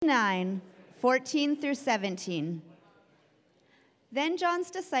9, 14 through 17. Then John's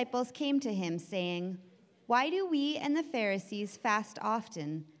disciples came to him, saying, "Why do we and the Pharisees fast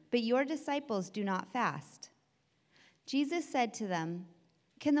often, but your disciples do not fast?" Jesus said to them,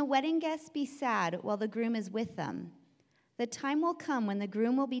 "Can the wedding guests be sad while the groom is with them? The time will come when the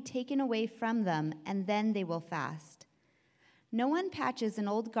groom will be taken away from them, and then they will fast. No one patches an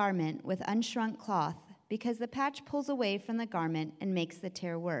old garment with unshrunk cloth, because the patch pulls away from the garment and makes the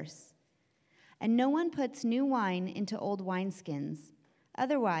tear worse. And no one puts new wine into old wineskins.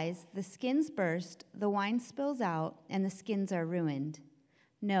 Otherwise, the skins burst, the wine spills out, and the skins are ruined.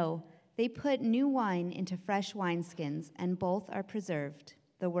 No, they put new wine into fresh wineskins, and both are preserved."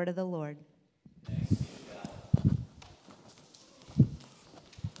 The word of the Lord.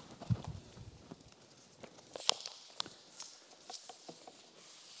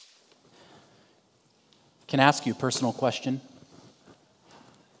 Can I ask you a personal question?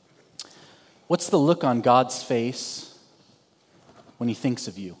 What's the look on God's face when he thinks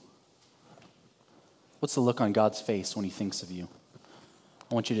of you? What's the look on God's face when he thinks of you?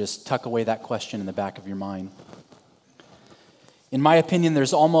 I want you to just tuck away that question in the back of your mind. In my opinion,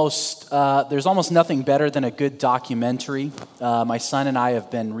 there's almost nothing better than a good documentary. My son and I have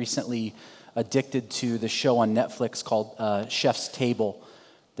been recently addicted to the show on Netflix called Chef's Table,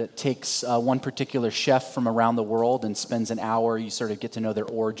 that takes one particular chef from around the world and spends an hour. You sort of get to know their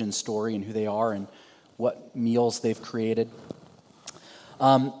origin story and who they are and what meals they've created.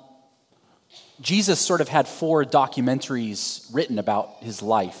 Jesus sort of had 4 documentaries written about his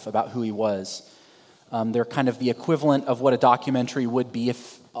life, about who he was. They're kind of the equivalent of what a documentary would be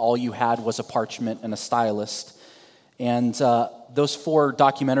if all you had was a parchment and a stylist. And those 4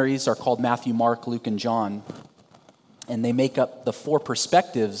 documentaries are called Matthew, Mark, Luke, and John. And they make up the 4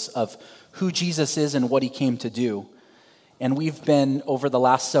 perspectives of who Jesus is and what he came to do. And we've been, over the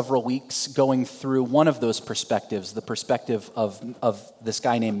last several weeks, going through one of those perspectives, the perspective of this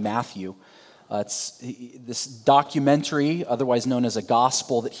guy named Matthew. This documentary, otherwise known as a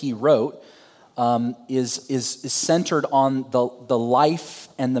gospel that he wrote, is centered on the life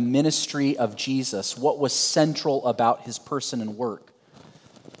and the ministry of Jesus, what was central about his person and work.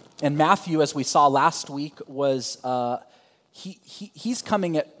 And Matthew, as we saw last week, was he's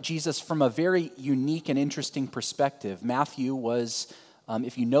coming at Jesus from a very unique and interesting perspective. Matthew was,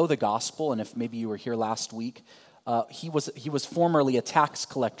 if you know the gospel, and if maybe you were here last week, he was formerly a tax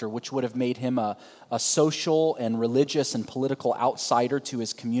collector, which would have made him a social and religious and political outsider to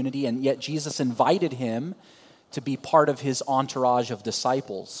his community, and yet Jesus invited him to be part of his entourage of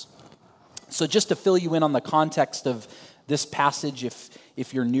disciples. So just to fill you in on the context of this passage,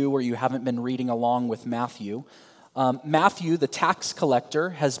 if you're new or you haven't been reading along with Matthew, Matthew, the tax collector,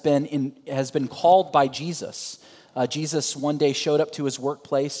 has been called by Jesus. Jesus one day showed up to his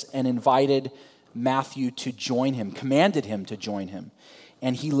workplace and invited Matthew to join him, commanded him to join him.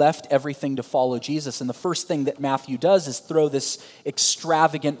 And he left everything to follow Jesus. And the first thing that Matthew does is throw this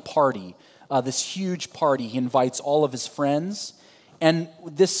extravagant party, this huge party. He invites all of his friends. And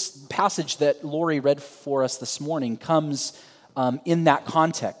this passage that Lori read for us this morning comes in that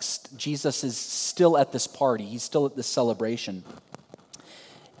context. Jesus is still at this party. He's still at this celebration.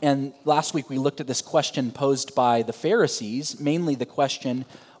 And last week we looked at this question posed by the Pharisees, mainly the question,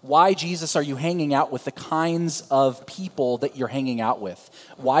 why, Jesus, are you hanging out with the kinds of people that you're hanging out with?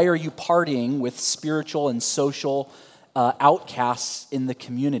 Why are you partying with spiritual and social outcasts in the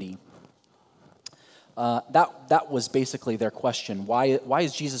community? That was basically their question. Why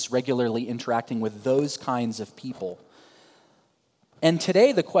is Jesus regularly interacting with those kinds of people? And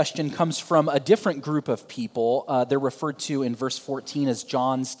today the question comes from a different group of people. They're referred to in verse 14 as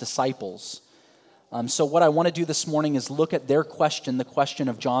John's disciples. So what I want to do this morning is look at their question, the question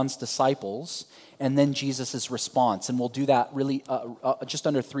of John's disciples, and then Jesus' response. And we'll do that really just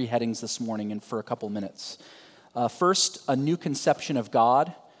under 3 headings this morning and for a couple minutes. First, a new conception of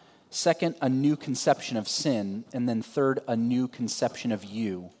God. Second, a new conception of sin. And then third, a new conception of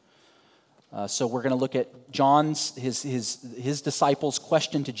you. So we're going to look at John's, his disciples'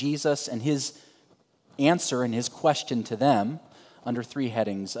 question to Jesus and his answer and his question to them under 3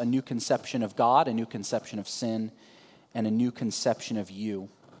 headings: a new conception of God, a new conception of sin, and a new conception of you.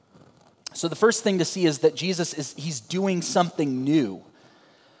 So the first thing to see is that Jesus he's doing something new.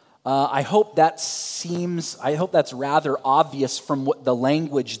 I hope that's rather obvious from what the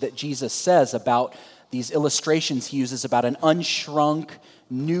language that Jesus says about these illustrations he uses about an unshrunk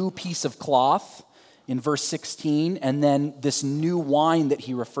new piece of cloth in verse 16, and then this new wine that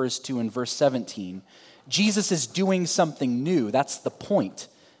he refers to in verse 17. Jesus is doing something new. That's the point.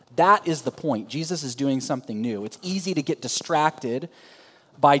 That is the point. Jesus is doing something new. It's easy to get distracted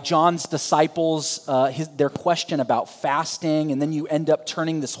by John's disciples, their question about fasting, and then you end up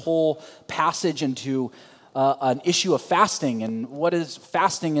turning this whole passage into an issue of fasting, and what is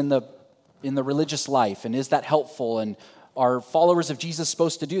fasting in the religious life, and is that helpful, and are followers of Jesus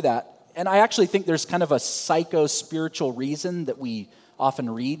supposed to do that? And I actually think there's kind of a psycho-spiritual reason that we often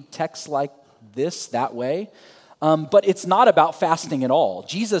read texts like this that way. But it's not about fasting at all.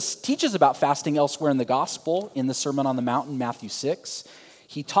 Jesus teaches about fasting elsewhere in the gospel, in the Sermon on the Mount in Matthew 6.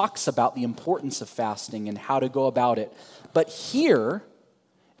 He talks about the importance of fasting and how to go about it. But here,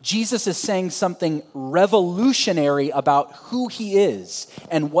 Jesus is saying something revolutionary about who he is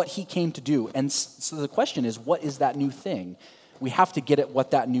and what he came to do. And so the question is, what is that new thing? We have to get at what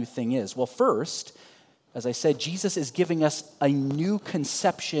that new thing is. Well, first, as I said, Jesus is giving us a new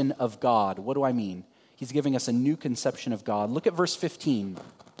conception of God. What do I mean? He's giving us a new conception of God. Look at verse 15.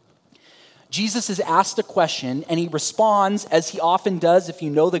 Jesus is asked a question, and he responds, as he often does if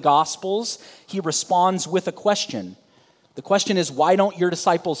you know the Gospels, he responds with a question. The question is, why don't your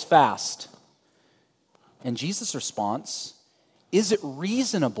disciples fast? And Jesus' response, is it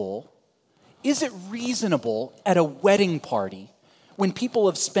reasonable at a wedding party when people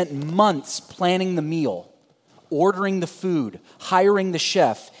have spent months planning the meal, ordering the food, hiring the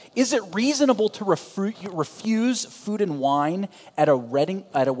chef? Is it reasonable to refuse food and wine at a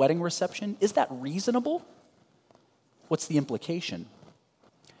wedding reception? Is that reasonable? What's the implication?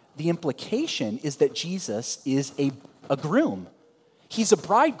 The implication is that Jesus is a groom. He's a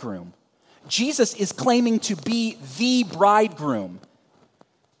bridegroom. Jesus is claiming to be the bridegroom.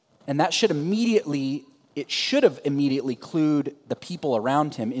 And that should have immediately clued the people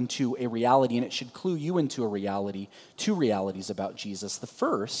around him into a reality, and it should clue you into a reality, two realities about Jesus. The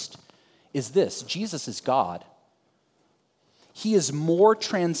first is this: Jesus is God. He is more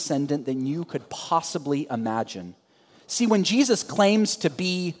transcendent than you could possibly imagine. See, when Jesus claims to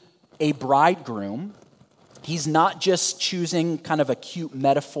be a bridegroom, he's not just choosing kind of a cute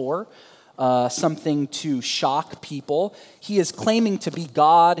metaphor, something to shock people. He is claiming to be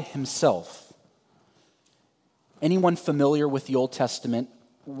God himself. Anyone familiar with the Old Testament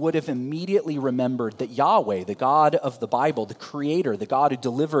would have immediately remembered that Yahweh, the God of the Bible, the Creator, the God who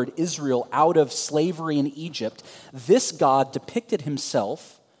delivered Israel out of slavery in Egypt, this God depicted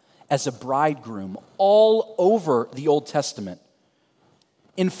himself as a bridegroom all over the Old Testament.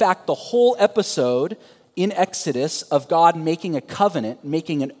 In fact, the whole episode in Exodus of God making a covenant,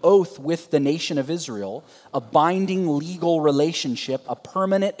 making an oath with the nation of Israel, a binding legal relationship, a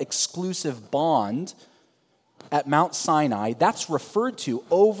permanent exclusive bond at Mount Sinai, that's referred to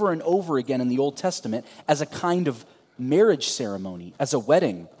over and over again in the Old Testament as a kind of marriage ceremony, as a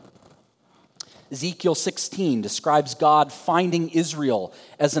wedding. Ezekiel 16 describes God finding Israel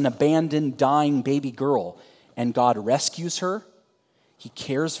as an abandoned, dying baby girl, and God rescues her, he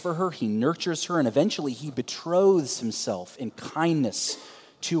cares for her, he nurtures her, and eventually he betroths himself in kindness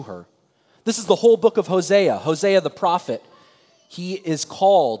to her. This is the whole book of Hosea. Hosea the prophet, he is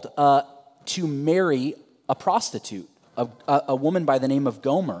called to marry a prostitute, a woman by the name of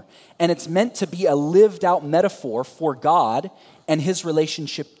Gomer. And it's meant to be a lived out metaphor for God and his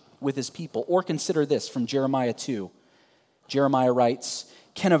relationship with his people. Or consider this from Jeremiah 2. Jeremiah writes,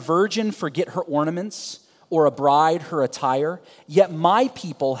 "Can a virgin forget her ornaments, or a bride her attire? Yet my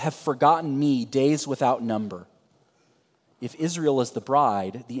people have forgotten me days without number." If Israel is the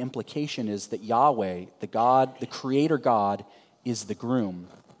bride, the implication is that Yahweh, the God, the Creator God, is the groom.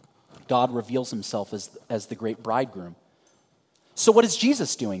 God reveals himself as the great bridegroom. So what is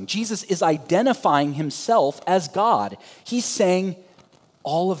Jesus doing? Jesus is identifying himself as God. He's saying,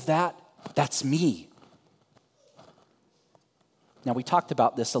 all of that, that's me. Now, we talked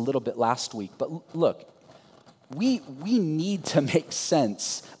about this a little bit last week, but look, we need to make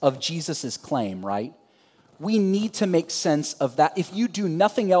sense of Jesus' claim, right? We need to make sense of that. If you do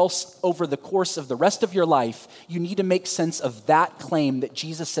nothing else over the course of the rest of your life, you need to make sense of that claim that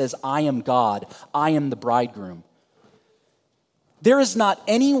Jesus says, I am God, I am the bridegroom. There is not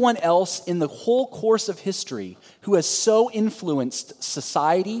anyone else in the whole course of history who has so influenced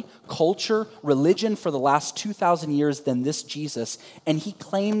society, culture, religion for the last 2,000 years than this Jesus, and he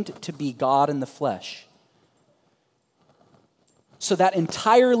claimed to be God in the flesh. So that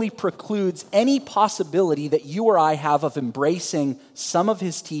entirely precludes any possibility that you or I have of embracing some of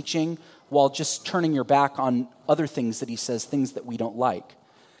his teaching while just turning your back on other things that he says, things that we don't like.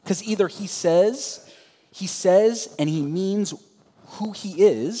 Because either he says and he means who he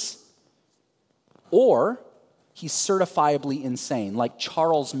is, or he's certifiably insane, like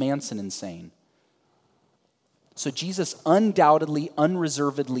Charles Manson insane. So Jesus undoubtedly,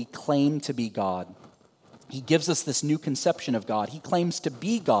 unreservedly claimed to be God. He gives us this new conception of God. He claims to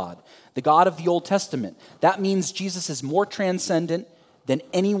be God, the God of the Old Testament. That means Jesus is more transcendent than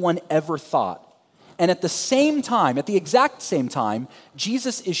anyone ever thought. And at the same time, at the exact same time,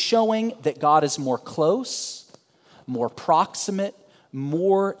 Jesus is showing that God is more close, more proximate,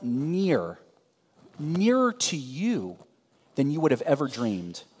 more nearer to you than you would have ever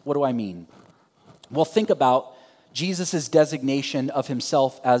dreamed. What do I mean? Well, think about Jesus' designation of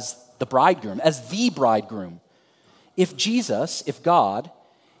himself as the bridegroom, as the bridegroom. If Jesus, if God,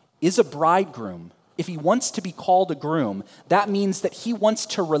 is a bridegroom, if he wants to be called a groom, that means that he wants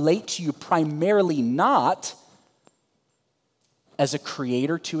to relate to you primarily not as a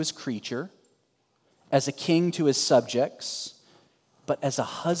creator to his creature, as a king to his subjects, but as a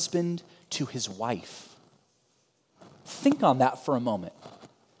husband to his wife. Think on that for a moment.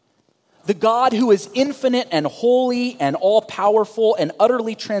 The God who is infinite and holy and all-powerful and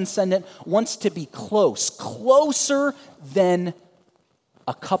utterly transcendent wants to be close, closer than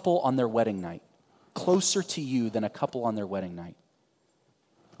a couple on their wedding night. Closer to you than a couple on their wedding night.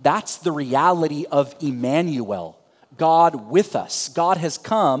 That's the reality of Emmanuel, God with us. God has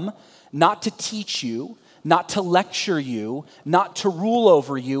come not to teach you, not to lecture you, not to rule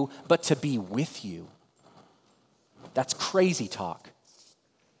over you, but to be with you. That's crazy talk.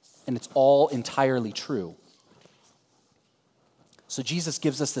 And it's all entirely true. So Jesus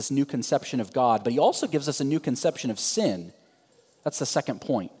gives us this new conception of God, but he also gives us a new conception of sin. That's the second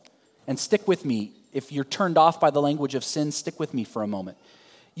point. And stick with me. If you're turned off by the language of sin, stick with me for a moment.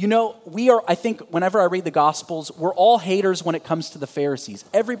 You know, I think whenever I read the Gospels, we're all haters when it comes to the Pharisees.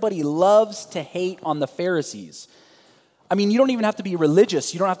 Everybody loves to hate on the Pharisees. I mean, you don't even have to be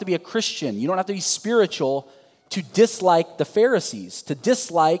religious. You don't have to be a Christian. You don't have to be spiritual to dislike the Pharisees, to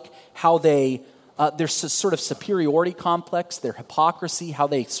dislike how their sort of superiority complex, their hypocrisy, how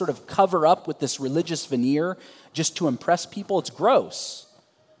they sort of cover up with this religious veneer just to impress people. It's gross.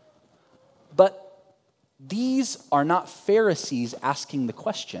 But these are not Pharisees asking the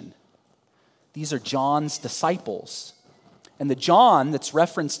question. These are John's disciples. And the John that's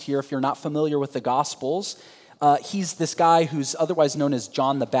referenced here, if you're not familiar with the Gospels, he's this guy who's otherwise known as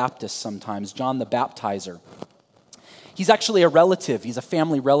John the Baptist sometimes, John the Baptizer. He's actually a relative. He's a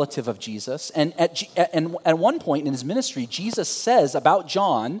family relative of Jesus. And at one point in his ministry, Jesus says about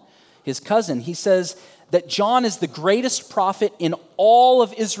John, his cousin, he says that John is the greatest prophet in all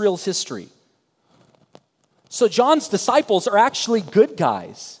of Israel's history. So John's disciples are actually good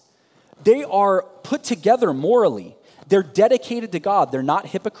guys. They are put together morally. They're dedicated to God. They're not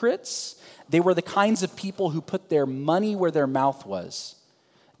hypocrites. They were the kinds of people who put their money where their mouth was.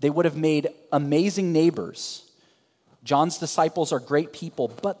 They would have made amazing neighbors. John's disciples are great people,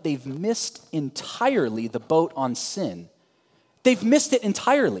 but they've missed entirely the boat on sin. They've missed it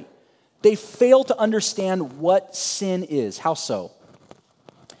entirely. They fail to understand what sin is. How so?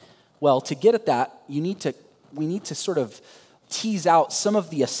 Well, to get at that, we need to sort of tease out some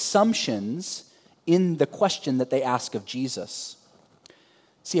of the assumptions in the question that they ask of Jesus.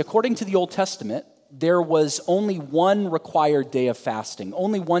 See, according to the Old Testament, there was only one required day of fasting,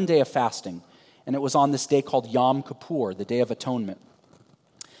 only one day of fasting, and it was on this day called Yom Kippur, the Day of Atonement.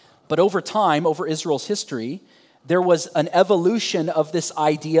 But over time, over Israel's history, there was an evolution of this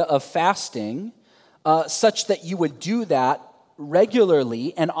idea of fasting such that you would do that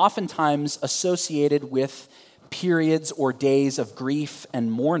regularly and oftentimes associated with periods or days of grief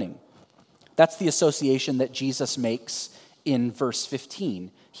and mourning. That's the association that Jesus makes in verse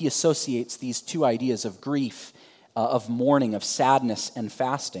 15. He associates these two ideas of grief, of mourning, of sadness, and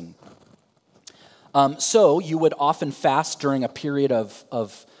fasting. So you would often fast during a period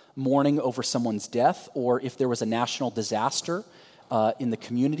of mourning over someone's death, or if there was a national disaster in the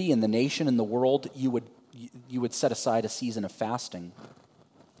community, in the nation, in the world, you would set aside a season of fasting.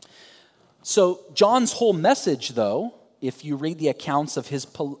 So John's whole message, though, if you read the accounts of his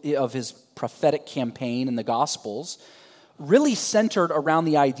prophetic campaign in the Gospels, really centered around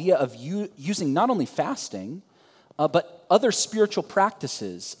the idea of using not only fasting, but other spiritual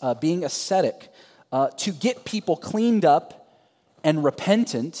practices, being ascetic, to get people cleaned up and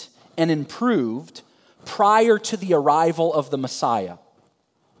repentant and improved prior to the arrival of the Messiah.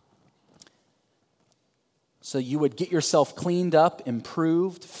 So you would get yourself cleaned up,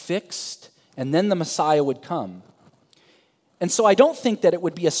 improved, fixed, and then the Messiah would come. And so I don't think that it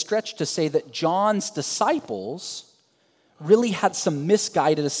would be a stretch to say that John's disciples really had some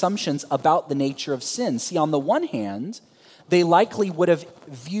misguided assumptions about the nature of sin. See, on the one hand, they likely would have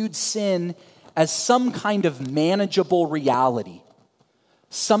viewed sin as some kind of manageable reality,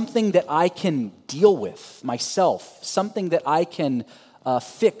 something that I can deal with myself, something that I can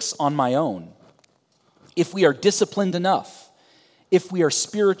fix on my own. if we are disciplined enough, if we are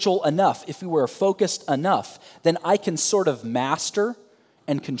spiritual enough, if we are focused enough, then I can sort of master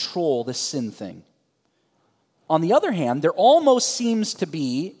and control this sin thing. On the other hand, there almost seems to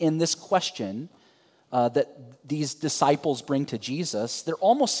be in this question that these disciples bring to Jesus, there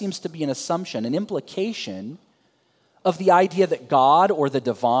almost seems to be an assumption, an implication of the idea that God or the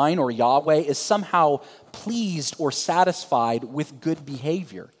divine or Yahweh is somehow pleased or satisfied with good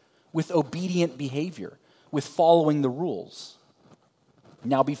behavior, with obedient behavior, with following the rules.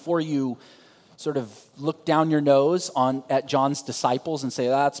 Now, before you sort of look down your nose at John's disciples and say,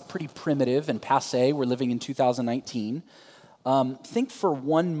 that's pretty primitive and passé, we're living in 2019, think for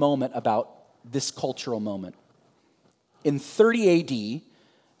one moment about this cultural moment. In 30 AD,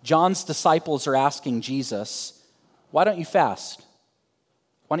 John's disciples are asking Jesus, why don't you fast?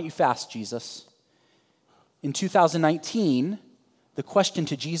 Why don't you fast, Jesus? In 2019, the question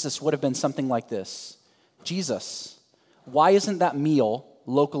to Jesus would have been something like this. Jesus, why isn't that meal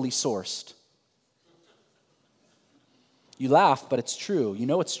locally sourced? You laugh, but it's true. You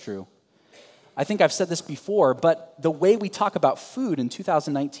know it's true. I think I've said this before, but the way we talk about food in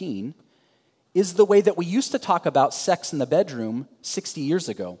 2019 is the way that we used to talk about sex in the bedroom 60 years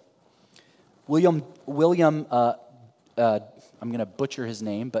ago. William I'm going to butcher his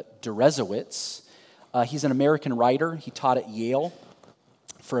name, but Deresiewicz, he's an American writer. He taught at Yale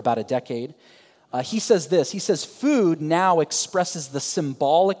for about a decade. He says this, he says, food now expresses the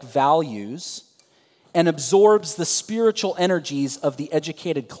symbolic values and absorbs the spiritual energies of the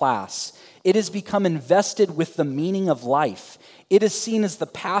educated class. It has become invested with the meaning of life. It is seen as the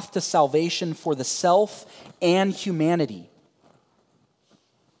path to salvation for the self and humanity.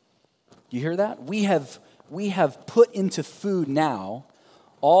 You hear that? We have put into food now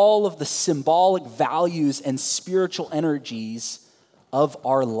all of the symbolic values and spiritual energies of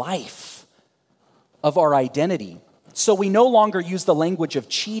our life, of our identity. So we no longer use the language of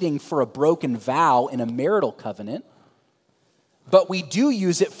cheating for a broken vow in a marital covenant, but we do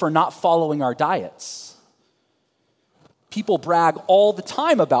use it for not following our diets. People brag all the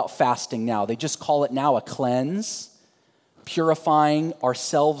time about fasting now. They just call it now a cleanse, purifying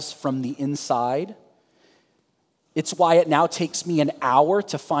ourselves from the inside. It's why it now takes me an hour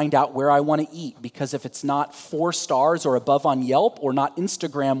to find out where I want to eat, because if it's not 4 stars or above on Yelp or not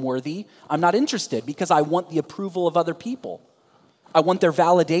Instagram worthy, I'm not interested because I want the approval of other people. I want their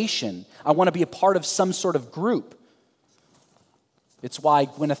validation. I want to be a part of some sort of group. It's why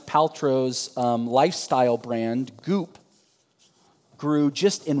Gwyneth Paltrow's lifestyle brand, Goop, grew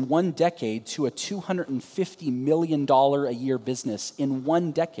just in 1 decade to a $250 million a year business in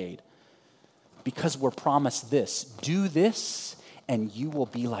 1 decade. Because we're promised this, do this and you will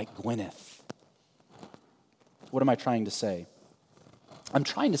be like Gwyneth. What am I trying to say? I'm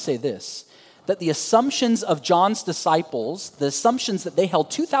trying to say this, that the assumptions of John's disciples, the assumptions that they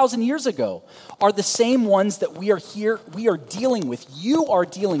held 2,000 years ago, are the same ones that we are dealing with, you are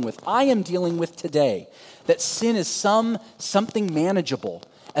dealing with, I am dealing with today. That sin is something manageable.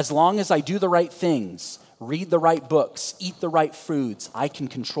 As long as I do the right things, read the right books, eat the right foods, I can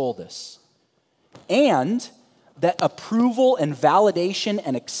control this. And that approval and validation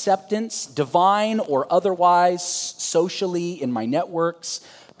and acceptance, divine or otherwise, socially in my networks,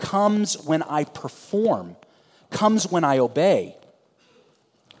 comes when I perform, comes when I obey.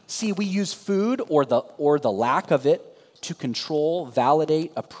 See, we use food or the lack of it to control,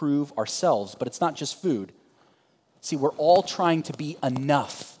 validate, approve ourselves, but it's not just food. See, we're all trying to be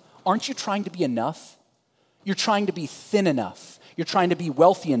enough. Aren't you trying to be enough? You're trying to be thin enough. You're trying to be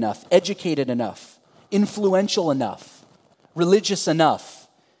wealthy enough, educated enough, influential enough, religious enough.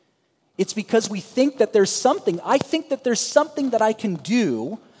 It's because we think that there's something, I think that there's something that I can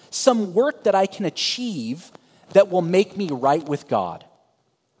do, some work that I can achieve that will make me right with God.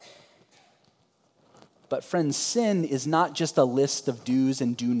 But friends, sin is not just a list of do's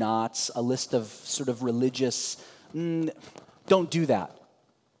and do nots, a list of sort of religious, don't do that.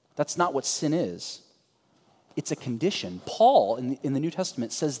 That's not what sin is. It's a condition. Paul in the New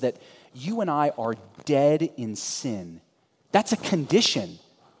Testament says that you and I are dead in sin. That's a condition.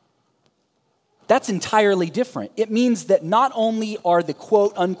 That's entirely different. It means that not only are the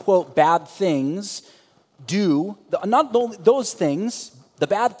quote unquote bad things not only those things, the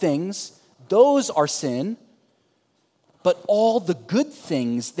bad things, those are sin, but all the good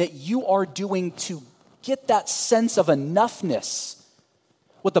things that you are doing to get that sense of enoughness,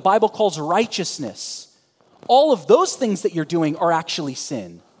 what the Bible calls righteousness, all of those things that you're doing are actually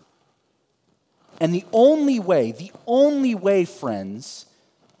sin. And the only way, friends,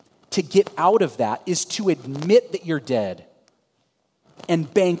 to get out of that is to admit that you're dead.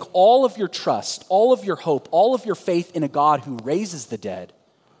 and bank all of your trust, all of your hope, all of your faith in a God who raises the dead.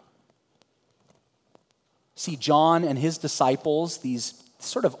 See, John and his disciples, these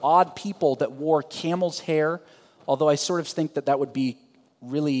sort of odd people that wore camel's hair, although I sort of think that would be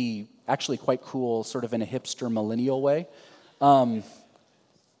really actually quite cool, sort of in a hipster millennial way.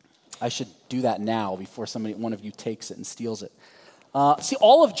 I should do that now before one of you takes it and steals it. See,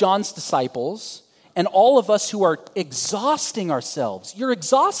 all of John's disciples and all of us who are exhausting ourselves, you're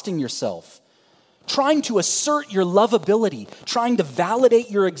exhausting yourself, trying to assert your lovability, trying to validate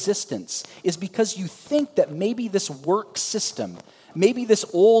your existence, is because you think that maybe this work system, maybe this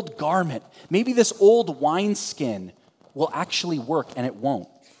old garment, maybe this old wineskin will actually work, and it won't.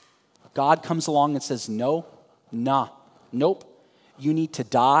 God comes along and says, no, nope. You need to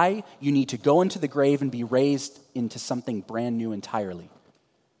die, you need to go into the grave and be raised into something brand new entirely.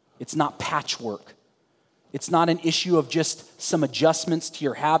 It's not patchwork. It's not an issue of just some adjustments to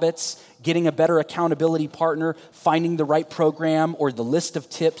your habits, getting a better accountability partner, finding the right program, or the list of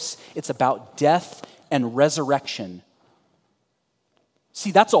tips. It's about death and resurrection.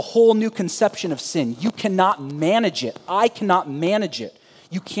 See, that's a whole new conception of sin. You cannot manage it. I cannot manage it.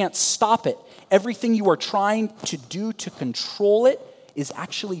 You can't stop it. Everything you are trying to do to control it is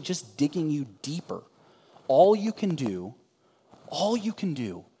actually just digging you deeper. All you can do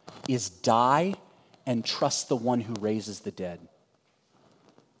is die and trust the one who raises the dead.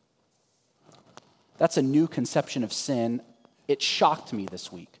 That's a new conception of sin. It shocked me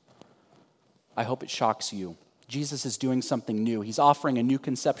this week. I hope it shocks you. Jesus is doing something new. He's offering a new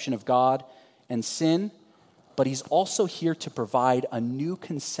conception of God and sin, but he's also here to provide a new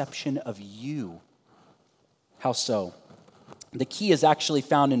conception of you. How so? The key is actually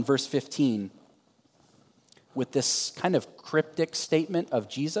found in verse 15 with this kind of cryptic statement of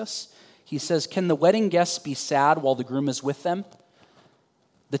Jesus. He says, "Can the wedding guests be sad while the groom is with them?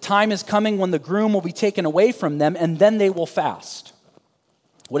 The time is coming when the groom will be taken away from them, and then they will fast."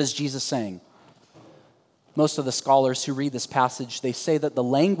 What is Jesus saying? Most of the scholars who read this passage, they say that the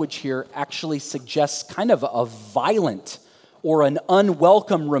language here actually suggests kind of a violent or an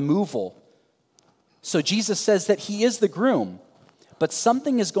unwelcome removal. So Jesus says that he is the groom, but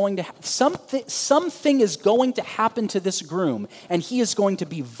something is going to happen to this groom, and he is going to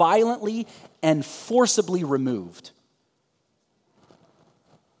be violently and forcibly removed.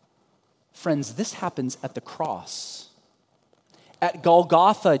 Friends, this happens at the cross. At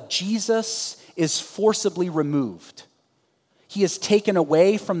Golgotha, Jesus is forcibly removed. He is taken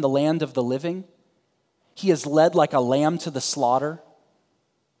away from the land of the living. He is led like a lamb to the slaughter.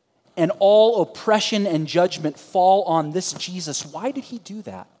 And all oppression and judgment fall on this Jesus. Why did he do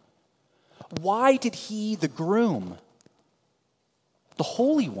that? Why did he, the groom, the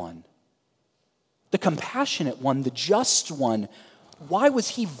holy one, the compassionate one, the just one, why was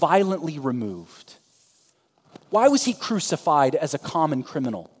he violently removed? Why was he crucified as a common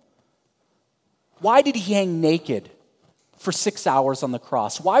criminal? Why did he hang naked for 6 hours on the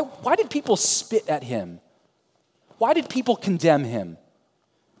cross? Why did people spit at him? Why did people condemn him?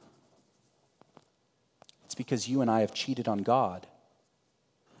 It's because you and I have cheated on God.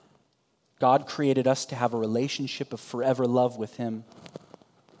 God created us to have a relationship of forever love with him.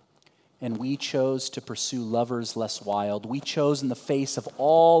 And we chose to pursue lovers less wild. We chose in the face of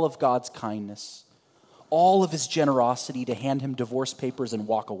all of God's kindness, all of his generosity, to hand him divorce papers and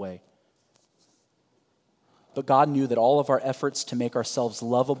walk away. But God knew that all of our efforts to make ourselves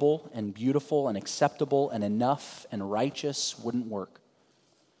lovable and beautiful and acceptable and enough and righteous wouldn't work.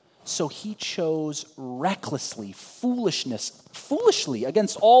 So he chose recklessly, foolishly,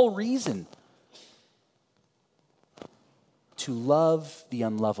 against all reason, to love the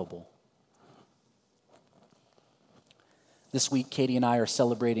unlovable. This week, Katie and I are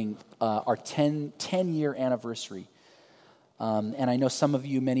celebrating our 10-year anniversary. And I know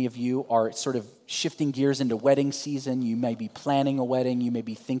many of you are sort of shifting gears into wedding season. You may be planning a wedding. You may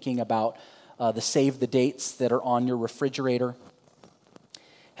be thinking about the save the dates that are on your refrigerator.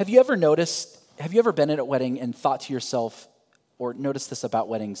 Have you ever been at a wedding and thought to yourself, or noticed this about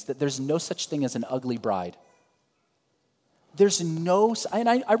weddings, that there's no such thing as an ugly bride? And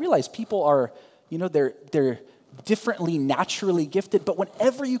I realize people are, they're differently naturally gifted, but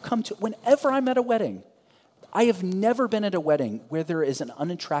whenever I'm at a wedding, I have never been at a wedding where there is an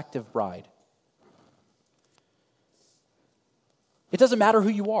unattractive bride. It doesn't matter who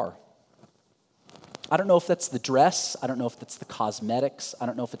you are. I don't know if that's the dress. I don't know if that's the cosmetics. I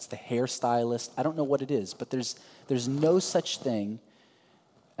don't know if it's the hairstylist. I don't know what it is, but there's no such thing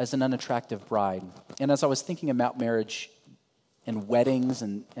as an unattractive bride. And as I was thinking about marriage and weddings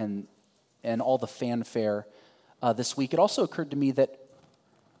and all the fanfare this week, it also occurred to me that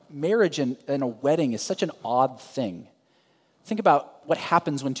marriage and a wedding is such an odd thing. Think about what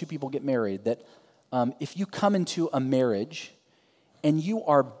happens when two people get married, that if you come into a marriage and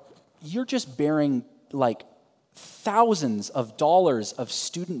you're just bearing like thousands of dollars of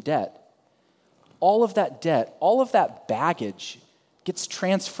student debt, all of that debt, all of that baggage gets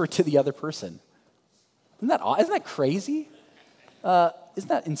transferred to the other person. Isn't that odd? Isn't that crazy? Isn't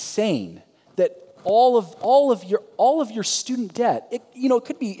that insane? That all of your student debt, it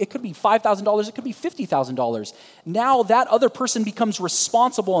could be $5,000, it could be $50,000. Now that other person becomes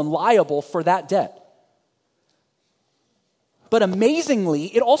responsible and liable for that debt. But amazingly,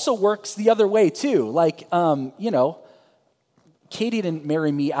 it also works the other way too. Like, Katie didn't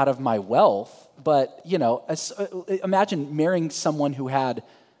marry me out of my wealth, but imagine marrying someone who had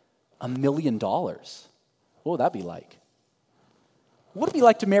 $1 million. What would that be like? What would it be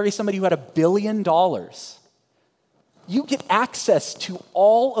like to marry somebody who had $1 billion? You get access to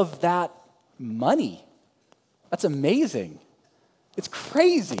all of that money. That's amazing. It's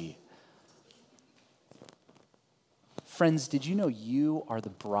crazy. Friends, did you know you are the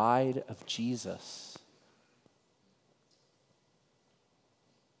bride of Jesus?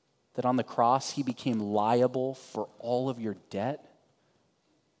 That on the cross, he became liable for all of your debt?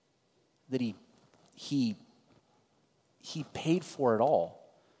 That he paid for it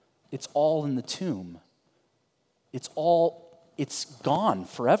all. It's all in the tomb. It's gone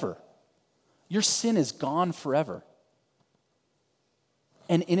forever. Your sin is gone forever.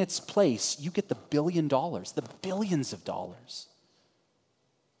 And in its place, you get the $1 billion, the billions of dollars.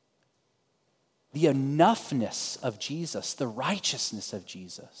 The enoughness of Jesus, the righteousness of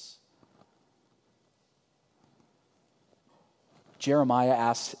Jesus. Jeremiah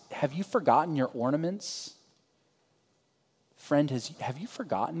asks, have you forgotten your ornaments? Friend, have you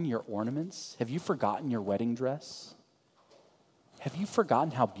forgotten your ornaments? Have you forgotten your wedding dress? Have you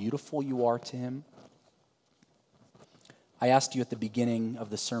forgotten how beautiful you are to him? I asked you at the beginning of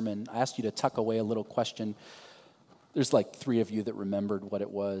the sermon, I asked you to tuck away a little question. There's like 3 of you that remembered what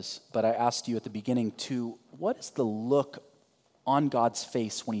it was, but I asked you at the beginning too, what is the look on God's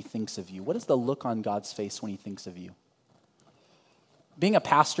face when he thinks of you? What is the look on God's face when he thinks of you? Being a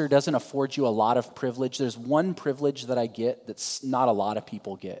pastor doesn't afford you a lot of privilege. There's one privilege that I get that's not a lot of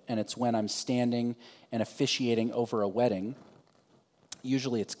people get, and it's when I'm standing and officiating over a wedding.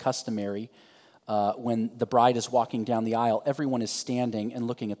 Usually it's customary. When the bride is walking down the aisle, everyone is standing and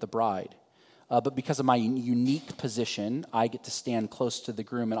looking at the bride. But because of my unique position, I get to stand close to the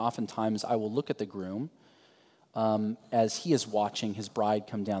groom, and oftentimes I will look at the groom as he is watching his bride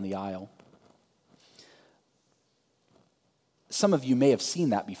come down the aisle. Some of you may have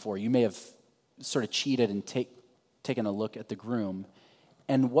seen that before. You may have sort of cheated and taken a look at the groom.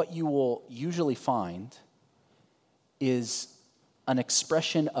 And what you will usually find is an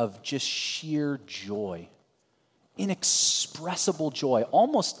expression of just sheer joy, inexpressible joy,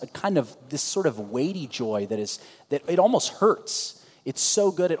 almost a kind of this sort of weighty joy that it almost hurts. It's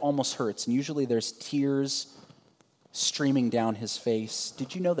so good it almost hurts. And usually there's tears streaming down his face.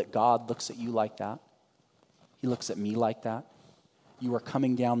 Did you know that God looks at you like that? He looks at me like that. You are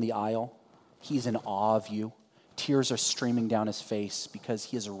coming down the aisle. He's in awe of you. Tears are streaming down his face because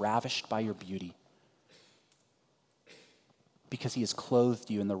he is ravished by your beauty. Because he has clothed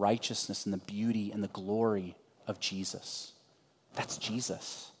you in the righteousness and the beauty and the glory of Jesus. That's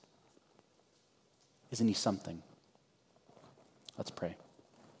Jesus. Isn't he something? Let's pray.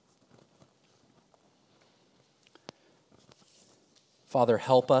 Father,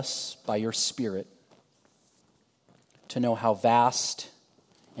 help us by your Spirit to know how vast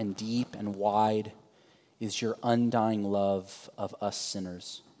and deep and wide is your undying love of us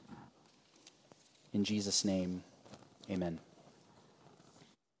sinners. In Jesus' name, amen.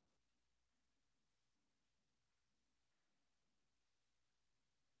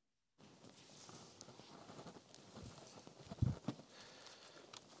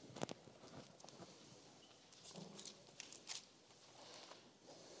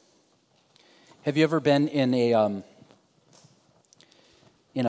 Have you ever been in a